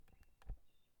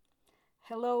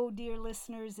Hello, dear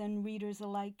listeners and readers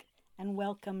alike, and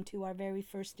welcome to our very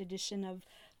first edition of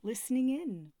Listening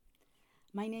In.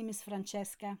 My name is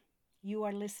Francesca. You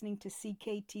are listening to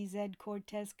CKTZ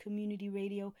Cortez Community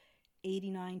Radio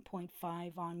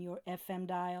 89.5 on your FM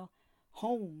dial,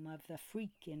 home of the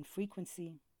freak in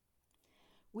frequency.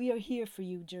 We are here for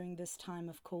you during this time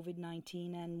of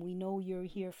COVID-19, and we know you're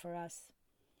here for us.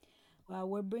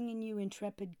 We're bringing you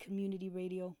intrepid community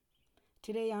radio.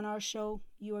 Today on our show,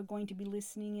 you are going to be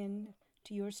listening in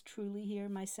to yours truly here,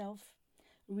 myself,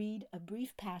 read a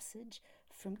brief passage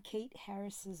from Kate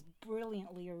Harris's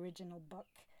brilliantly original book,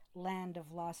 Land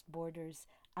of Lost Borders,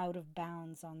 Out of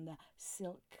Bounds on the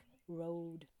Silk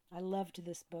Road. I loved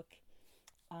this book.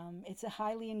 It's a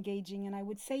highly engaging, and I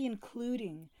would say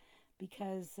including,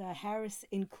 because Harris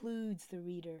includes the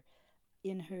reader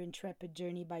in her intrepid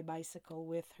journey by bicycle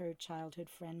with her childhood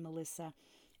friend Melissa,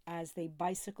 as they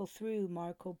bicycle through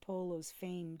Marco Polo's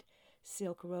famed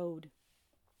Silk Road.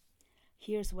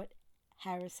 Here's what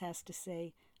Harris has to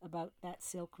say about that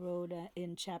Silk Road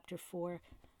in Chapter 4,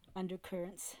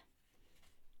 Undercurrents.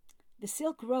 The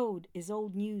Silk Road is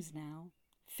old news now,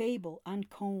 fable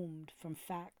uncombed from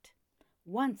fact.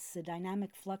 Once a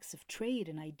dynamic flux of trade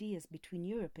and ideas between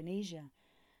Europe and Asia,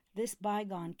 this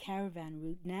bygone caravan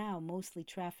route now mostly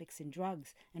traffics in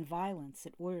drugs and violence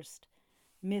at worst,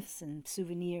 myths and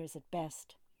souvenirs at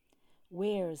best.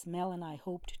 Wares Mel and I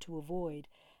hoped to avoid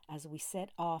as we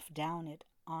set off down it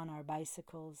on our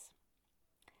bicycles.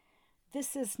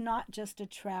 This is not just a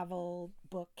travel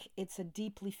book. It's a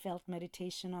deeply felt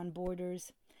meditation on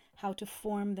borders, how to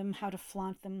form them, how to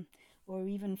flaunt them, or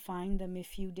even find them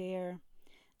if you dare.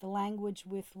 The language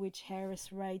with which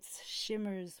Harris writes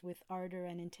shimmers with ardor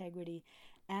and integrity,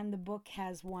 and the book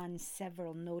has won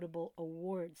several notable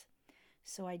awards.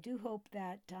 So I do hope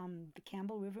that the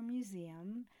Campbell River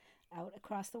Museum out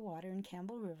across the water in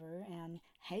Campbell River and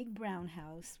Haig Brown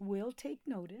House will take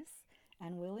notice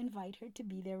and will invite her to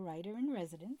be their writer in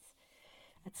residence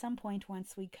at some point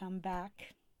once we come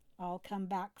back. I'll come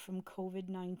back from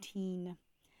COVID-19.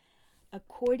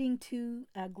 According to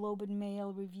a Globe and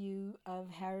Mail review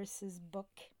of Harris's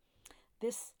book,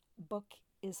 this book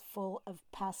is full of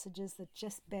passages that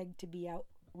just beg to be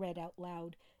read out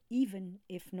loud, even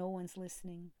if no one's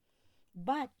listening.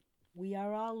 But we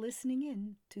are all listening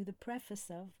in to the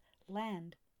preface of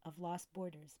Land of Lost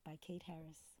Borders by Kate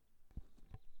Harris.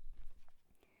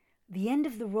 The end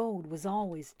of the road was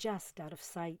always just out of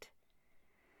sight.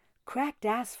 Cracked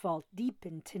asphalt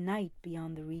deepened to night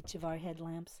beyond the reach of our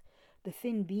headlamps, the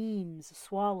thin beams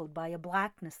swallowed by a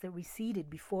blackness that receded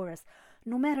before us,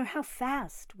 no matter how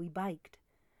fast we biked.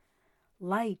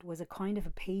 Light was a kind of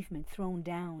a pavement thrown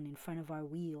down in front of our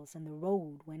wheels, and the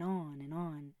road went on and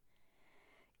on.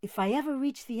 If I ever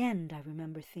reach the end, I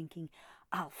remember thinking,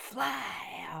 I'll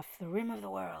fly off the rim of the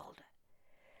world.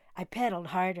 I pedaled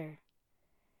harder.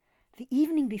 The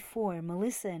evening before,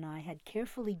 Melissa and I had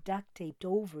carefully duct-taped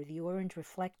over the orange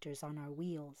reflectors on our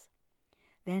wheels.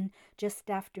 Then, just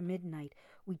after midnight,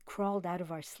 we crawled out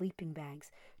of our sleeping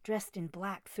bags, dressed in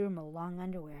black thermal long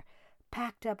underwear,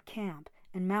 packed up camp,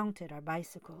 and mounted our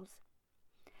bicycles.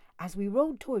 As we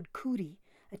rode toward Kuti,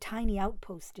 a tiny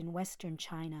outpost in western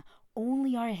China,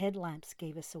 only our headlamps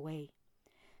gave us away,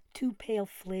 two pale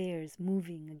flares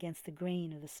moving against the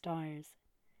grain of the stars.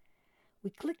 We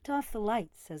clicked off the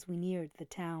lights as we neared the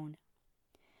town.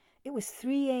 It was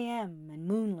 3 a.m. and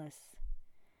moonless.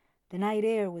 The night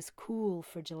air was cool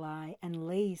for July and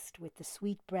laced with the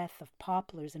sweet breath of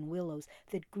poplars and willows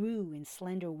that grew in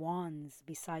slender wands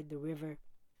beside the river.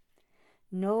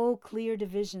 No clear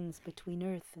divisions between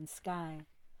earth and sky,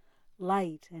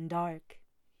 light and dark,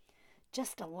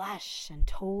 just a lush and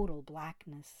total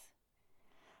blackness.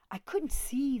 I couldn't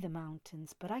see the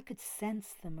mountains, but I could sense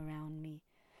them around me,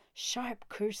 sharp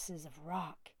curses of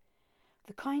rock,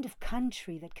 the kind of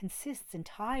country that consists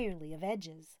entirely of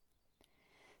edges.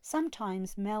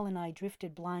 Sometimes Mel and I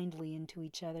drifted blindly into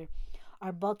each other,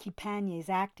 our bulky panniers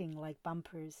acting like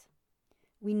bumpers.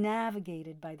 We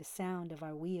navigated by the sound of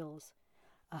our wheels,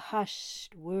 a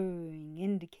hushed whirring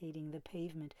indicating the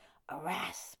pavement, a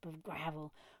rasp of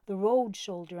gravel, the road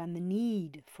shoulder, and the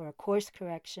need for a course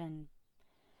correction.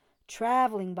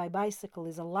 Traveling by bicycle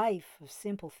is a life of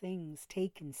simple things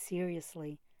taken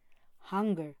seriously.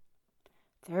 Hunger,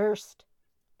 thirst,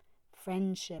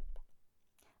 friendship,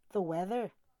 the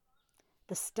weather,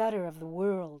 the stutter of the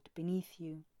world beneath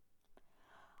you.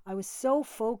 I was so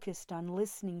focused on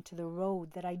listening to the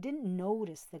road that I didn't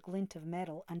notice the glint of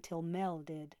metal until Mel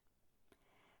did.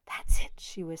 "That's it,"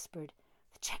 she whispered.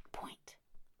 "The checkpoint."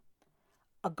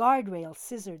 A guardrail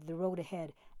scissored the road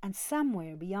ahead, and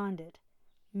somewhere beyond it,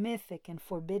 Mythic and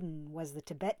forbidden was the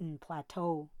Tibetan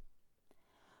plateau.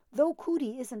 Though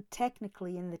Kuri isn't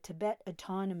technically in the Tibet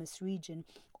Autonomous Region,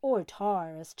 or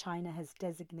TAR as China has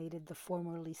designated the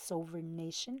formerly sovereign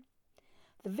nation,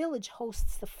 the village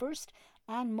hosts the first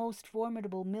and most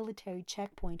formidable military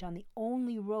checkpoint on the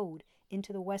only road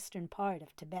into the western part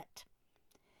of Tibet,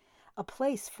 a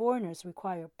place foreigners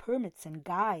require permits and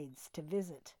guides to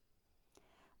visit.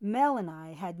 Mel and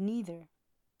I had neither.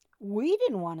 We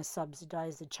didn't want to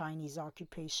subsidize the Chinese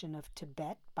occupation of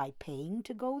Tibet by paying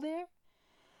to go there,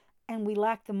 and we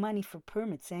lacked the money for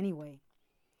permits anyway.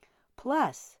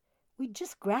 Plus, we'd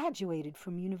just graduated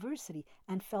from university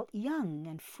and felt young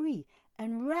and free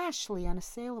and rashly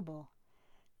unassailable.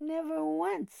 Never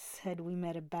once had we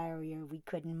met a barrier we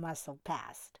couldn't muscle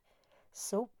past.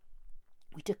 So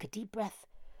we took a deep breath,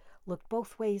 looked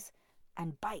both ways,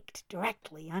 and biked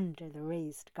directly under the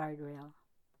raised guardrail.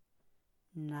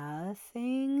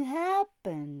 Nothing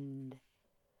happened.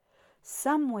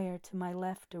 Somewhere to my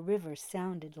left, a river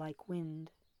sounded like wind.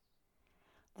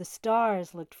 The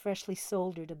stars looked freshly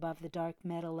soldered above the dark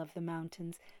metal of the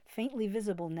mountains, faintly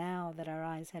visible now that our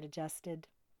eyes had adjusted.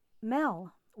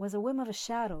 Mel was a whim of a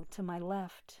shadow to my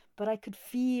left, but I could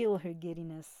feel her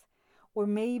giddiness, or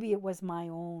maybe it was my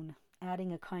own,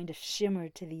 adding a kind of shimmer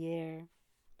to the air.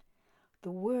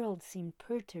 The world seemed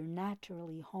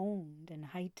preternaturally honed and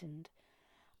heightened,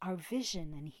 our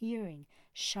vision and hearing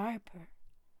sharper.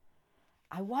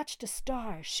 I watched a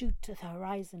star shoot to the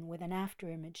horizon with an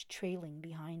afterimage trailing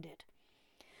behind it.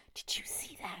 "Did you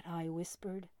see that?" I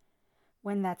whispered.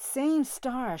 When that same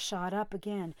star shot up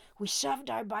again, we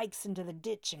shoved our bikes into the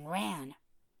ditch and ran.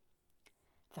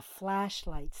 The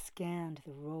flashlight scanned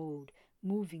the road,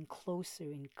 moving closer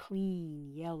in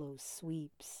clean yellow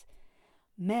sweeps.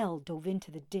 Mel dove into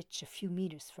the ditch a few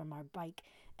meters from our bike,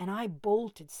 and I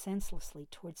bolted senselessly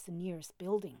towards the nearest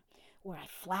building, where I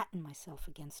flattened myself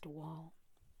against a wall.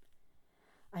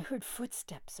 I heard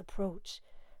footsteps approach,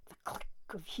 the click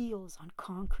of heels on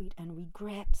concrete, and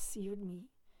regret seared me.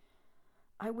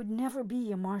 I would never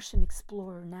be a Martian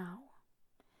explorer now.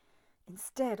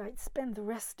 Instead, I'd spend the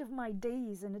rest of my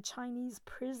days in a Chinese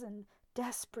prison,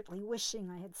 desperately wishing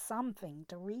I had something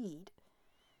to read.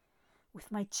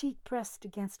 With my cheek pressed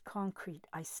against concrete,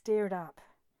 I stared up.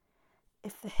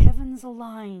 If the heavens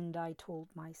aligned, I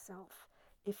told myself,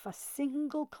 if a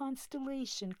single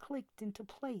constellation clicked into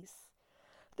place,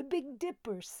 the Big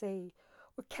Dipper, say,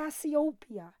 or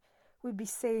Cassiopeia, would be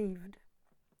saved.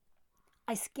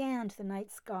 I scanned the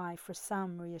night sky for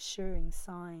some reassuring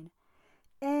sign,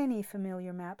 any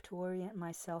familiar map to orient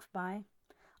myself by.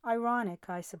 Ironic,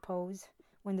 I suppose,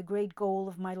 when the great goal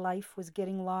of my life was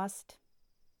getting lost.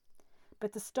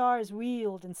 But the stars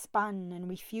reeled and spun and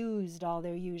refused all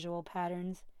their usual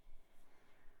patterns.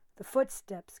 The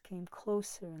footsteps came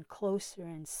closer and closer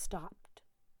and stopped.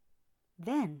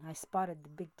 Then I spotted the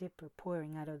Big Dipper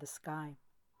pouring out of the sky.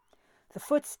 The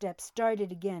footsteps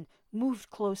started again, moved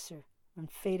closer,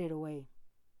 and faded away.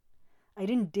 I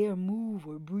didn't dare move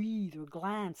or breathe or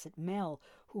glance at Mel,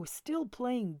 who was still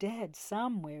playing dead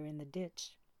somewhere in the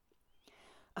ditch.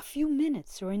 A few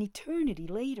minutes or an eternity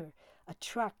later, a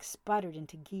truck sputtered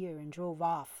into gear and drove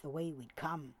off the way we'd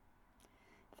come.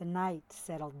 The night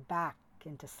settled back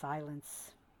into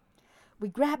silence. We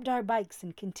grabbed our bikes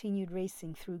and continued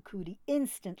racing through Kuri,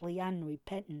 instantly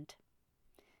unrepentant.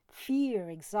 Fear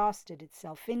exhausted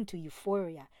itself into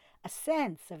euphoria, a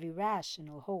sense of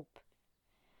irrational hope.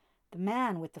 The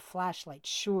man with the flashlight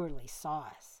surely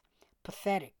saw us,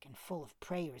 pathetic and full of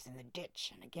prayers in the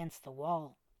ditch and against the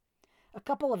wall. A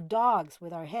couple of dogs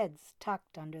with our heads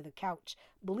tucked under the couch,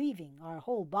 believing our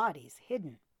whole bodies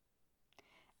hidden.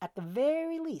 At the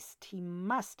very least, he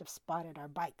must have spotted our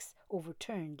bikes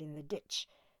overturned in the ditch,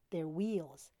 their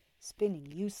wheels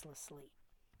spinning uselessly.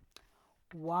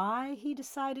 Why he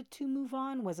decided to move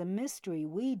on was a mystery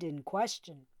we didn't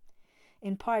question,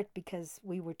 in part because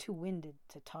we were too winded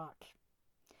to talk.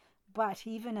 But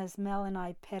even as Mel and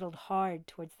I pedaled hard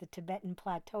towards the Tibetan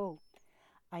plateau,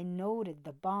 I noted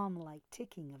the bomb-like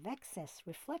ticking of excess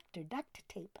reflector duct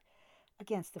tape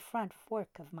against the front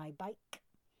fork of my bike.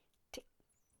 Tick,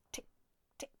 tick,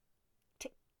 tick,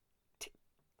 tick, tick,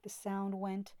 the sound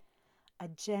went, a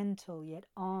gentle yet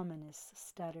ominous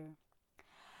stutter.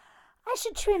 I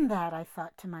should trim that, I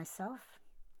thought to myself.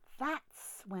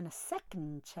 That's when a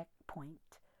second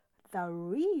checkpoint, the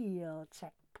real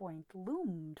checkpoint,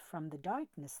 loomed from the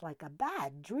darkness like a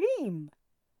bad dream.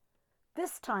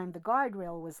 This time the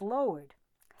guardrail was lowered,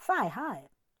 thigh-high,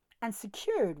 and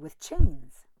secured with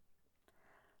chains.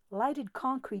 Lighted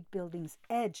concrete buildings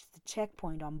edged the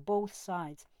checkpoint on both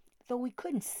sides, though we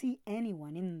couldn't see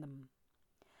anyone in them.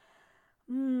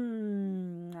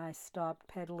 I stopped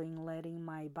pedaling, letting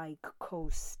my bike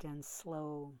coast and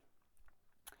slow.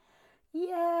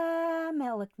 Yeah,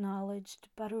 Mel acknowledged,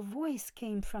 but her voice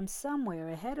came from somewhere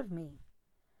ahead of me.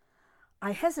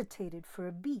 I hesitated for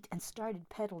a beat and started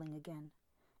pedaling again.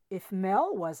 If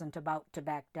Mel wasn't about to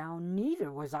back down,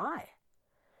 neither was I.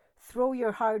 Throw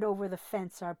your heart over the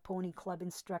fence, our pony club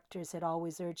instructors had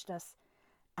always urged us,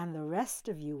 and the rest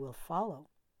of you will follow.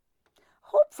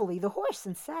 Hopefully the horse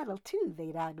and saddle, too,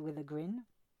 they'd add with a grin.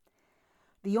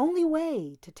 The only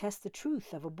way to test the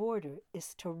truth of a border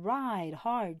is to ride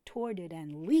hard toward it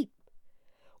and leap.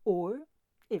 Or,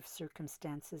 if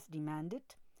circumstances demand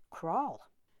it, crawl.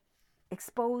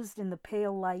 Exposed in the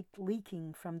pale light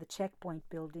leaking from the checkpoint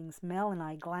buildings, Mel and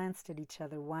I glanced at each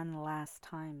other one last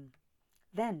time.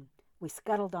 Then we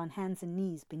scuttled on hands and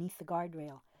knees beneath the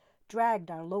guardrail,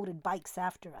 dragged our loaded bikes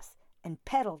after us, and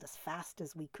pedaled as fast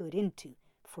as we could into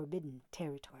forbidden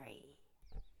territory.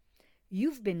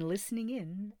 You've been listening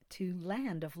in to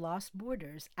Land of Lost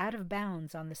Borders, Out of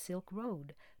Bounds on the Silk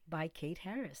Road by Kate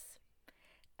Harris.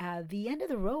 The end of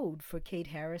the road for Kate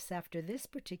Harris after this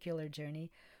particular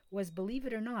journey was, believe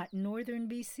it or not, northern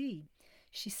BC.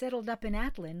 She settled up in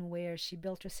Atlin, where she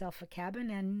built herself a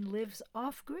cabin and lives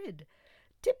off-grid.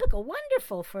 Typical,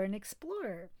 wonderful for an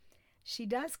explorer. She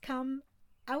does come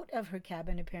out of her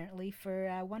cabin, apparently, for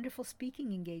wonderful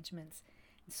speaking engagements.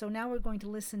 So now we're going to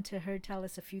listen to her tell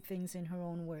us a few things in her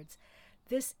own words.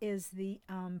 This is the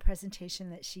presentation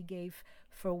that she gave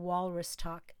for Walrus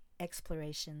Talk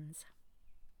Explorations.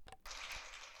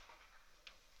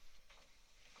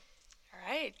 All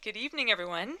right, good evening,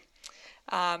 everyone.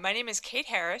 My name is Kate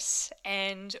Harris,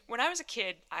 and when I was a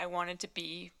kid, I wanted to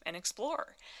be an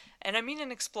explorer. And I mean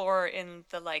an explorer in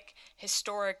the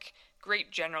historic,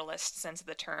 great generalist sense of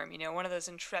the term. You know, one of those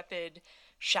intrepid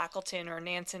Shackleton or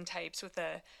Nansen types with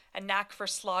a knack for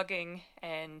slogging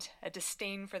and a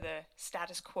disdain for the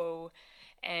status quo,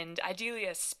 and ideally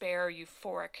a spare,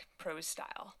 euphoric prose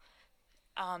style.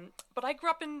 But I grew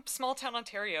up in small town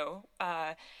Ontario,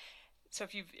 so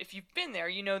if you've been there,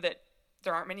 you know that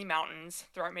there aren't many mountains,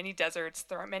 there aren't many deserts,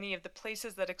 there aren't many of the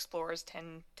places that explorers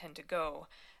tend to go.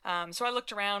 So I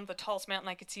looked around. The tallest mountain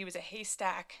I could see was a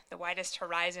haystack. The widest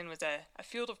horizon was a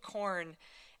field of corn.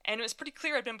 And it was pretty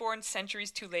clear I'd been born centuries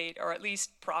too late, or at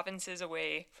least provinces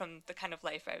away from the kind of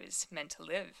life I was meant to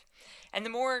live. And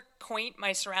the more quaint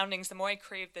my surroundings, the more I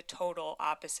craved the total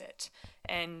opposite.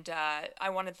 And I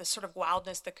wanted the sort of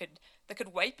wildness that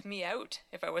could wipe me out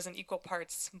if I wasn't equal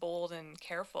parts bold and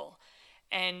careful.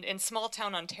 And in small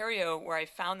town Ontario, where I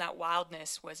found that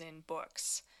wildness was in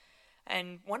books.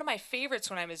 And one of my favorites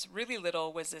when I was really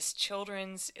little was this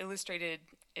children's illustrated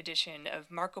edition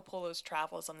of Marco Polo's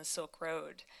travels on the Silk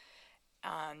Road.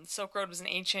 Silk Road was an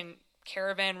ancient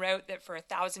caravan route that for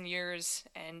 1,000 years,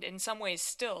 and in some ways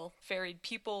still, ferried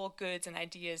people, goods, and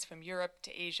ideas from Europe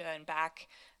to Asia and back,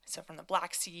 so from the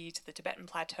Black Sea to the Tibetan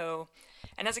Plateau.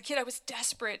 And as a kid, I was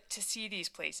desperate to see these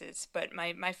places, but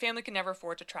my family could never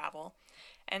afford to travel.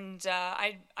 And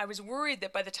I was worried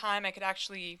that by the time I could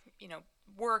actually,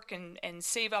 work and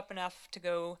save up enough to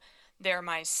go there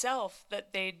myself,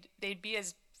 that they'd be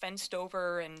as fenced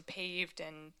over and paved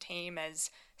and tame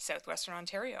as southwestern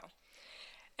Ontario.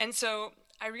 And so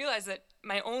I realized that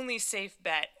my only safe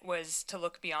bet was to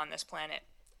look beyond this planet.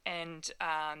 And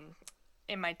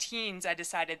in my teens, I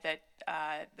decided that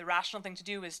the rational thing to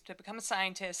do was to become a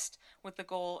scientist with the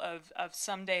goal of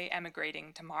someday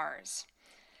emigrating to Mars.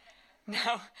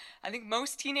 Now, I think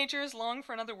most teenagers long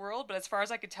for another world, but as far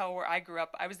as I could tell where I grew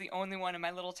up, I was the only one in my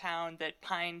little town that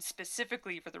pined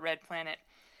specifically for the red planet.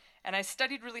 And I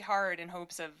studied really hard in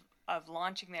hopes of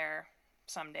launching there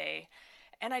someday.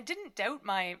 And I didn't doubt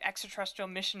my extraterrestrial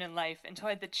mission in life until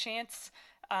I had the chance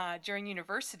during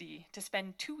university to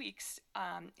spend 2 weeks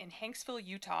in Hanksville,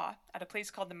 Utah, at a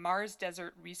place called the Mars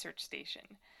Desert Research Station.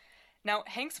 Now,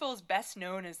 Hanksville is best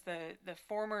known as the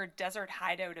former desert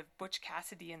hideout of Butch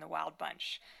Cassidy and the Wild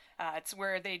Bunch. It's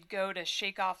where they'd go to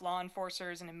shake off law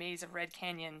enforcers in a maze of red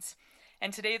canyons.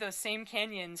 And today, those same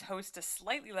canyons host a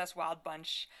slightly less wild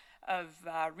bunch of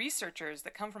researchers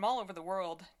that come from all over the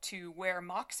world to wear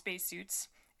mock spacesuits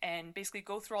and basically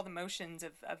go through all the motions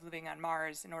of living on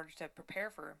Mars in order to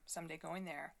prepare for someday going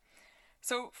there.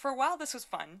 So for a while, this was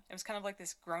fun. It was kind of like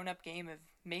this grown-up game of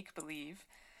make-believe.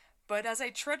 But as I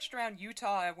trudged around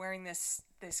Utah wearing this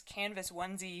canvas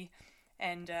onesie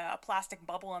and a plastic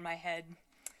bubble on my head,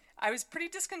 I was pretty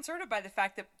disconcerted by the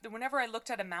fact that whenever I looked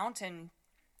at a mountain,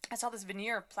 I saw this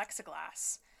veneer of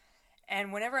plexiglass.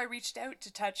 And whenever I reached out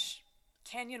to touch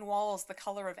canyon walls the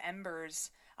color of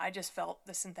embers, I just felt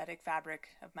the synthetic fabric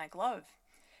of my glove.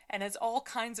 And as all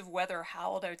kinds of weather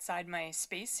howled outside my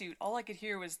spacesuit, all I could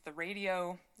hear was the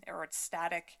radio or its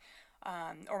static,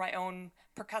 or my own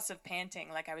percussive panting,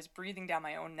 like I was breathing down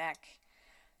my own neck.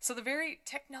 So the very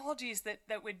technologies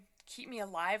that would keep me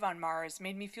alive on Mars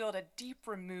made me feel at a deep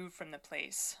remove from the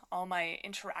place. All my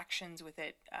interactions with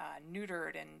it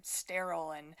neutered and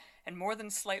sterile and more than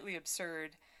slightly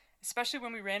absurd, especially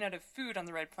when we ran out of food on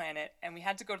the red planet and we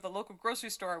had to go to the local grocery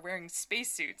store wearing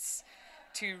spacesuits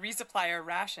to resupply our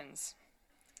rations.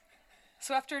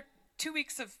 So after 2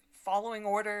 weeks of following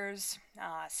orders,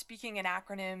 speaking in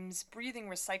acronyms, breathing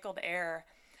recycled air,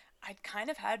 I'd kind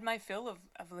of had my fill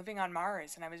of living on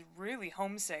Mars, and I was really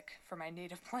homesick for my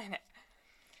native planet.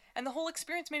 And the whole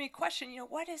experience made me question,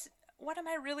 what am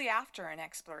I really after in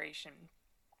exploration?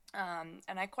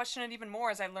 And I questioned it even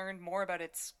more as I learned more about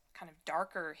its kind of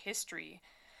darker history.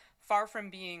 Far from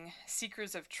being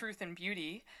seekers of truth and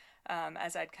beauty,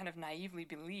 as I'd kind of naively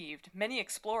believed, many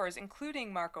explorers,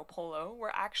 including Marco Polo,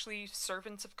 were actually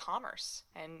servants of commerce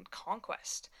and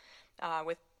conquest,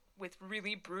 with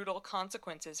really brutal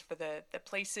consequences for the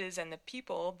places and the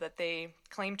people that they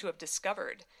claim to have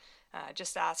discovered.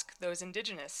 Just ask those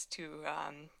indigenous to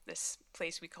this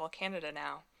place we call Canada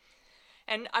now.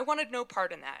 And I wanted no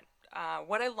part in that.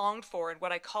 What I longed for and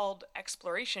what I called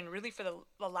exploration, really for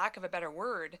the lack of a better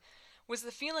word, was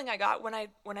the feeling I got when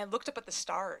I looked up at the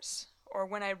stars or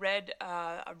when I read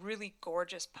a really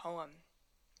gorgeous poem.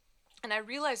 And I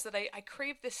realized that I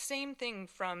craved the same thing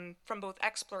from both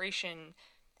exploration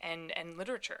and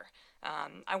literature.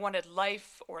 I wanted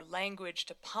life or language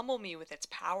to pummel me with its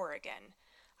power again.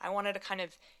 I wanted a kind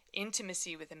of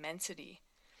intimacy with immensity.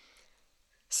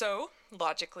 So,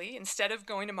 logically, instead of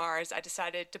going to Mars, I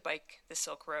decided to bike the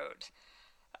Silk Road.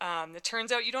 It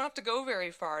turns out you don't have to go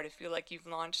very far to feel like you've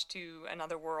launched to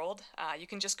another world. You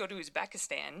can just go to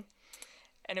Uzbekistan.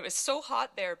 And it was so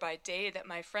hot there by day that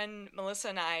my friend Melissa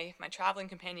and I, my traveling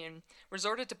companion,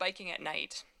 resorted to biking at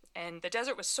night. And the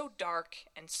desert was so dark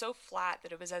and so flat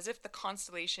that it was as if the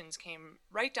constellations came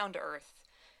right down to earth,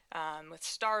 with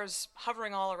stars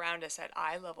hovering all around us at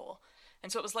eye level.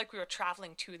 And so it was like we were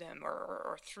traveling to them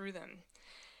or through them.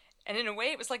 And in a way,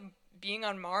 it was like being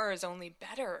on Mars, only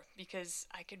better, because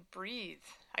I could breathe.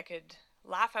 I could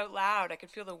laugh out loud. I could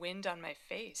feel the wind on my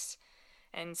face.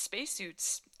 And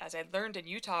spacesuits, as I learned in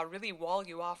Utah, really wall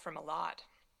you off from a lot.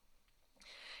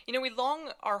 We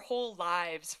long our whole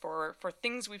lives for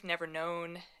things we've never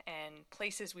known and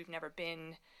places we've never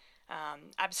been,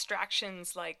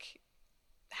 abstractions like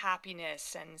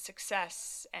happiness and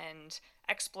success and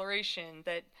exploration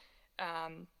that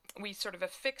we sort of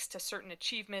affix to certain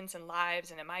achievements and lives,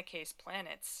 and in my case,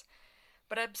 planets.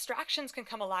 But abstractions can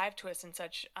come alive to us in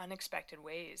such unexpected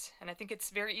ways, and I think it's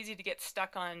very easy to get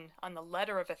stuck on the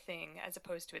letter of a thing as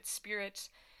opposed to its spirit,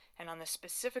 and on the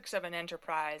specifics of an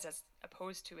enterprise as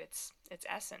opposed to its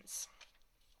essence.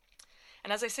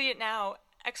 And as I say it now,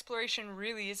 exploration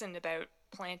really isn't about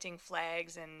planting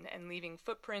flags and leaving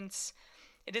footprints.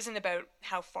 It isn't about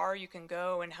how far you can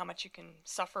go and how much you can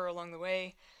suffer along the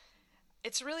way.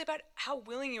 It's really about how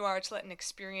willing you are to let an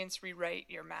experience rewrite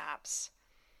your maps.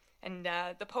 And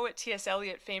the poet T.S.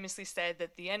 Eliot famously said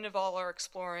that the end of all our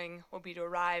exploring will be to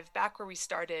arrive back where we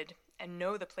started and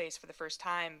know the place for the first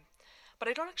time. But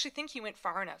I don't actually think he went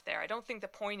far enough there. I don't think the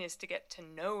point is to get to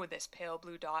know this pale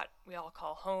blue dot we all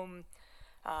call home,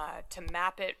 to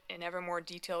map it in ever more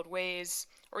detailed ways,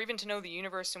 or even to know the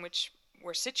universe in which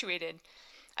we're situated.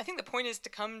 I think the point is to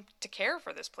come to care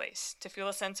for this place, to feel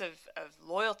a sense of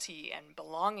loyalty and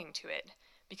belonging to it.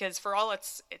 Because for all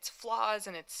its flaws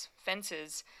and its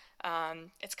fences,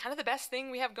 it's kind of the best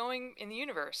thing we have going in the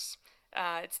universe.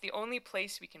 It's the only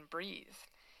place we can breathe.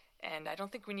 And I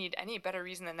don't think we need any better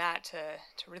reason than that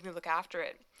to really look after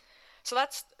it. So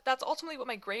that's ultimately what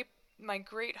my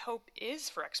great hope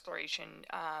is for exploration,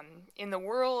 in the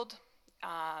world,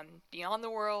 beyond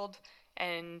the world,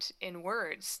 and in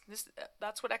words.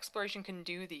 That's what exploration can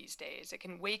do these days. It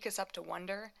can wake us up to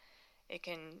wonder. It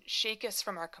can shake us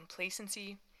from our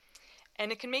complacency.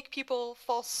 And it can make people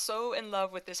fall so in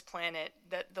love with this planet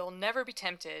that they'll never be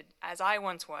tempted, as I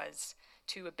once was,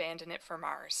 to abandon it for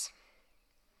Mars.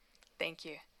 Thank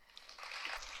you.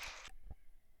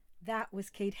 That was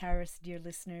Kate Harris, dear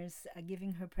listeners,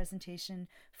 giving her presentation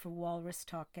for Walrus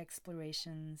Talk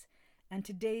Explorations. And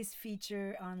today's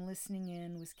feature on Listening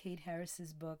In was Kate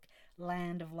Harris's book,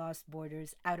 Land of Lost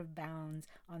Borders, Out of Bounds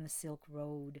on the Silk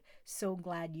Road. So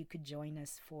glad you could join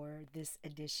us for this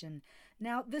edition.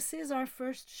 Now, this is our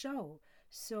first show,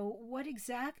 so what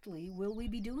exactly will we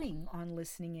be doing on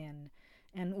Listening In?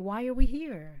 And why are we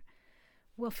here?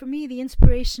 Well, for me, the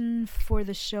inspiration for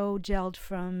the show gelled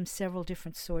from several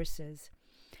different sources.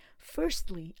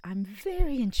 Firstly, I'm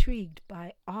very intrigued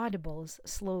by Audible's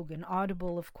slogan.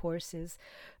 Audible, of course, is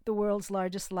the world's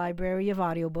largest library of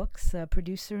audiobooks, a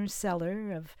producer and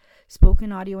seller of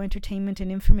spoken audio entertainment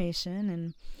and information.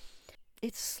 And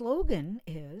its slogan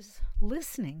is,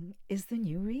 listening is the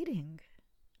new reading.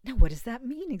 Now, what does that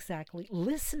mean exactly?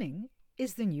 Listening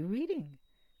is the new reading.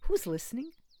 Who's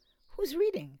listening? Who's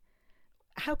reading?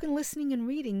 How can listening and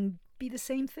reading be the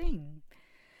same thing?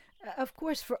 Of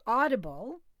course, for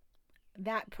Audible,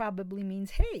 that probably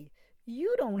means, hey,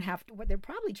 you don't have to, what they're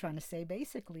probably trying to say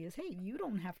basically is, hey, you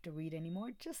don't have to read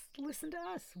anymore. Just listen to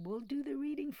us. We'll do the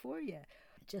reading for you.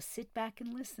 Just sit back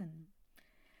and listen.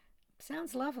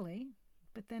 Sounds lovely.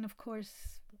 But then, of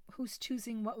course, who's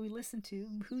choosing what we listen to?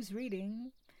 Who's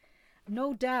reading?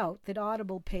 No doubt that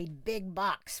Audible paid big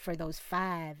bucks for those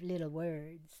 5 little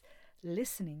words.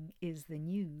 Listening is the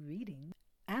new reading.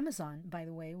 Amazon, by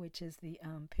the way, which is the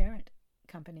parent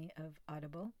company of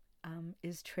Audible,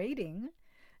 is trading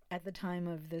at the time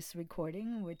of this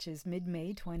recording, which is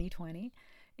mid-May 2020.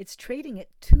 It's trading at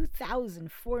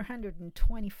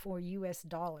 $2,424 US,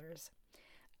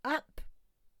 up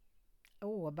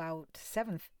about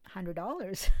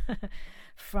 $700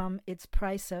 from its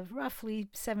price of roughly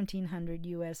 $1,700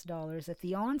 US at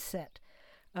the onset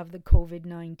of the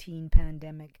COVID-19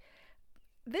 pandemic.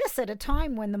 This at a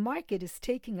time when the market is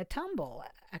taking a tumble,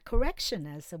 a correction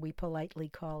as we politely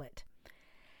call it.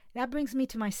 That brings me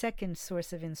to my second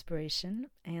source of inspiration,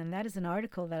 and that is an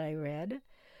article that I read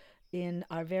in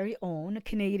our very own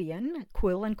Canadian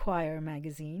Quill and Choir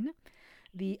magazine.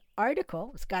 The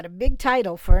article, it's got a big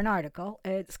title for an article.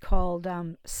 It's called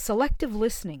Selective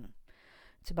Listening.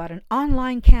 It's about an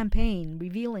online campaign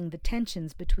revealing the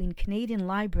tensions between Canadian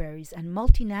libraries and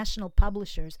multinational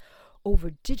publishers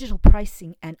over digital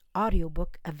pricing and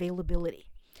audiobook availability.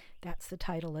 That's the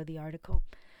title of the article.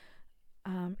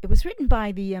 It was written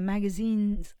by the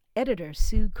magazine's editor,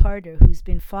 Sue Carter, who's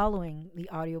been following the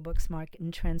audiobooks market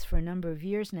and trends for a number of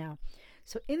years now.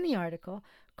 So in the article,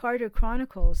 Carter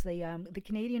chronicles the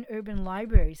Canadian Urban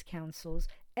Libraries Council's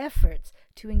efforts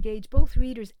to engage both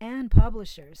readers and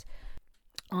publishers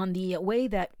on the way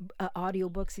that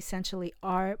audiobooks essentially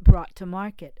are brought to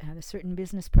market, the certain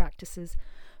business practices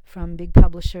from big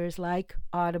publishers like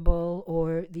Audible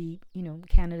or the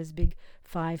Canada's big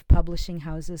 5 publishing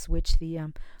houses, which the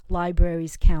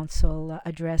Libraries Council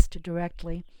addressed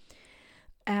directly,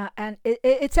 and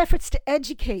its efforts to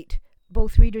educate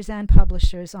both readers and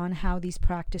publishers on how these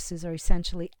practices are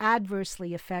essentially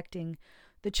adversely affecting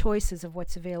the choices of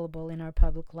what's available in our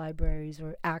public libraries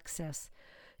or access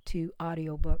to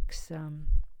audiobooks.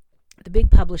 The big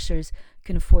publishers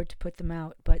can afford to put them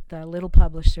out, but the little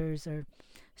publishers are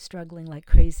struggling like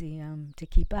crazy to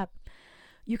keep up.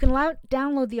 You can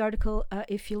download the article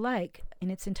if you like in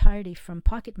its entirety from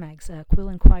Pocket Mags. Quill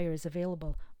and Choir is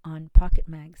available on Pocket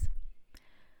Mags.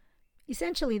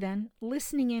 Essentially then,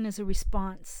 listening in is a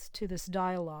response to this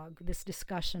dialogue, this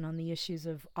discussion on the issues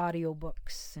of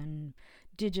audiobooks and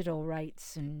digital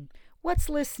rights and what's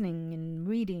listening and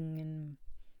reading and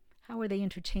how are they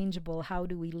interchangeable? How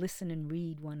do we listen and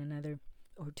read one another,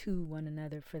 or to one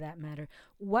another for that matter?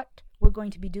 What we're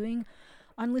going to be doing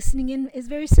on Listening In is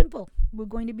very simple. We're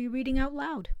going to be reading out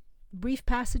loud brief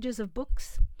passages of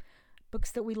books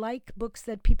that we like, books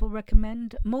that people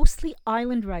recommend, mostly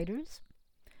island writers.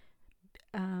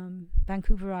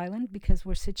 Vancouver Island, because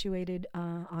we're situated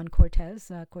on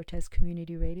Cortez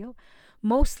Community Radio.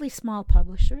 Mostly small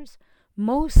publishers,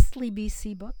 mostly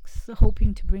BC books,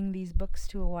 hoping to bring these books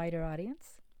to a wider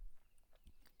audience.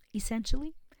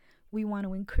 Essentially, we want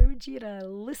to encourage you to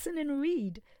listen and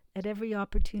read at every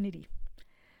opportunity.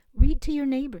 Read to your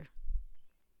neighbor.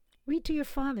 Read to your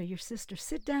father, your sister.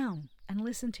 Sit down and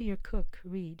listen to your cook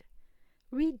read.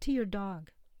 Read to your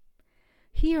dog.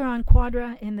 Here on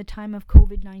Quadra, in the time of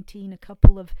COVID-19, a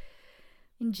couple of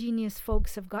ingenious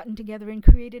folks have gotten together and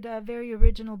created a very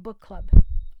original book club.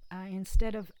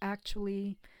 Instead of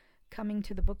actually coming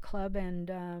to the book club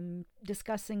and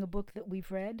discussing a book that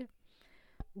we've read,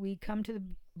 we come to the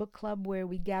book club where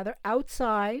we gather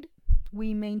outside.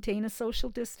 We maintain a social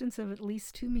distance of at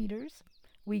least 2 meters.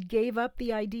 We gave up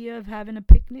the idea of having a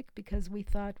picnic because we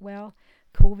thought, well,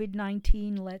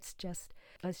 COVID-19, let's just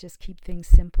keep things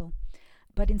simple.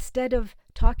 But instead of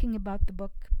talking about the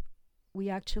book, we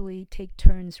actually take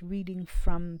turns reading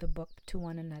from the book to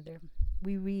one another.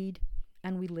 We read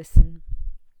and we listen.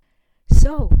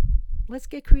 So let's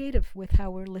get creative with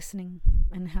how we're listening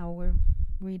and how we're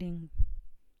reading.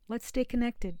 Let's stay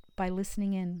connected by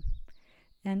listening in.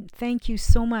 And thank you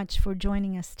so much for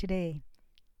joining us today.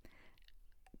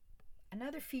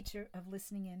 Another feature of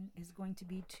Listening In is going to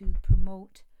be to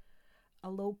promote a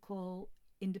local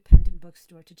independent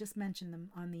bookstore, to just mention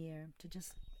them on the air, to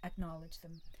just acknowledge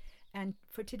them. And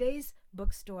for today's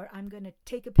bookstore, I'm going to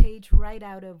take a page right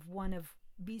out of one of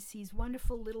BC's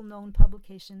wonderful little known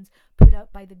publications put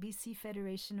out by the BC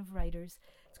Federation of Writers.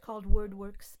 It's called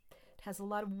WordWorks. It has a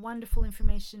lot of wonderful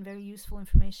information, very useful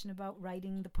information about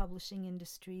writing, the publishing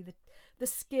industry, the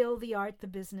skill, the art, the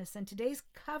business. And today's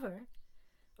cover,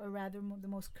 or rather the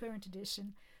most current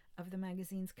edition of the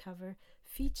magazine's cover,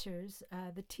 features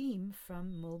the team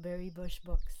from Mulberry Bush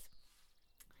Books,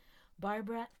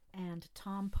 Barbara and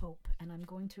Tom Pope. And I'm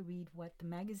going to read what the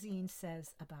magazine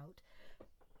says about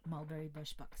Mulberry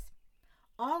Bush Books.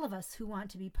 All of us who want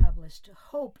to be published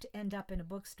hope to end up in a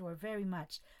bookstore very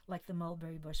much like the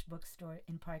Mulberry Bush Bookstore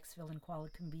in Parksville and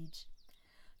Qualicum Beach.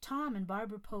 Tom and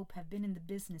Barbara Pope have been in the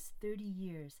business 30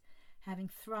 years, having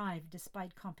thrived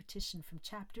despite competition from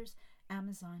Chapters,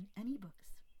 Amazon, and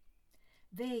ebooks.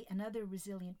 They and other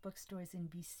resilient bookstores in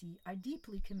BC are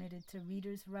deeply committed to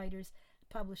readers, writers,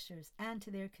 publishers, and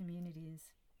to their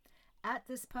communities. At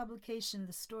this publication,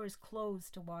 the store is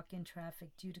closed to walk-in traffic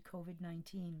due to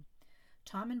COVID-19.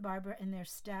 Tom and Barbara and their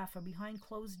staff are behind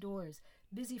closed doors,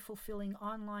 busy fulfilling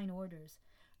online orders.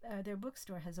 Their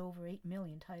bookstore has over 8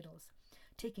 million titles,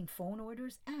 taking phone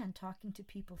orders and talking to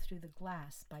people through the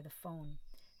glass by the phone,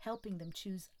 helping them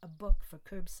choose a book for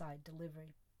curbside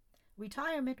delivery.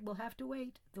 Retirement will have to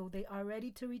wait, though they are ready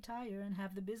to retire and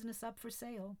have the business up for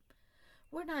sale.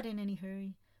 We're not in any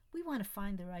hurry. We want to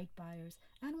find the right buyers,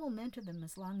 and we'll mentor them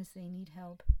as long as they need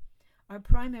help. Our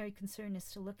primary concern is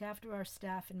to look after our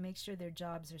staff and make sure their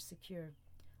jobs are secure.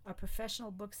 Our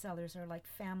professional booksellers are like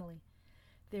family.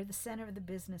 They're the center of the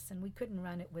business, and we couldn't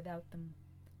run it without them.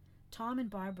 Tom and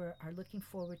Barbara are looking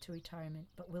forward to retirement,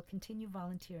 but will continue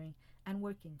volunteering and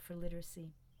working for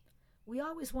literacy. We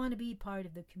always want to be part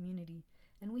of the community,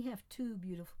 and we have 2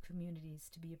 beautiful communities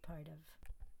to be a part of.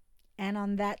 And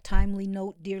on that timely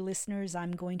note, dear listeners,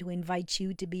 I'm going to invite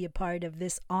you to be a part of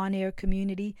this on-air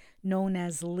community known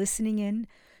as Listening In.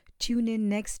 Tune in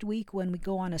next week when we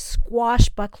go on a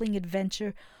squash-buckling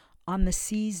adventure on the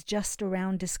seas just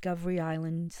around Discovery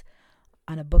Islands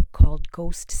on a book called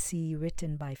Ghost Sea,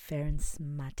 written by Ferenc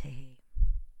Matei.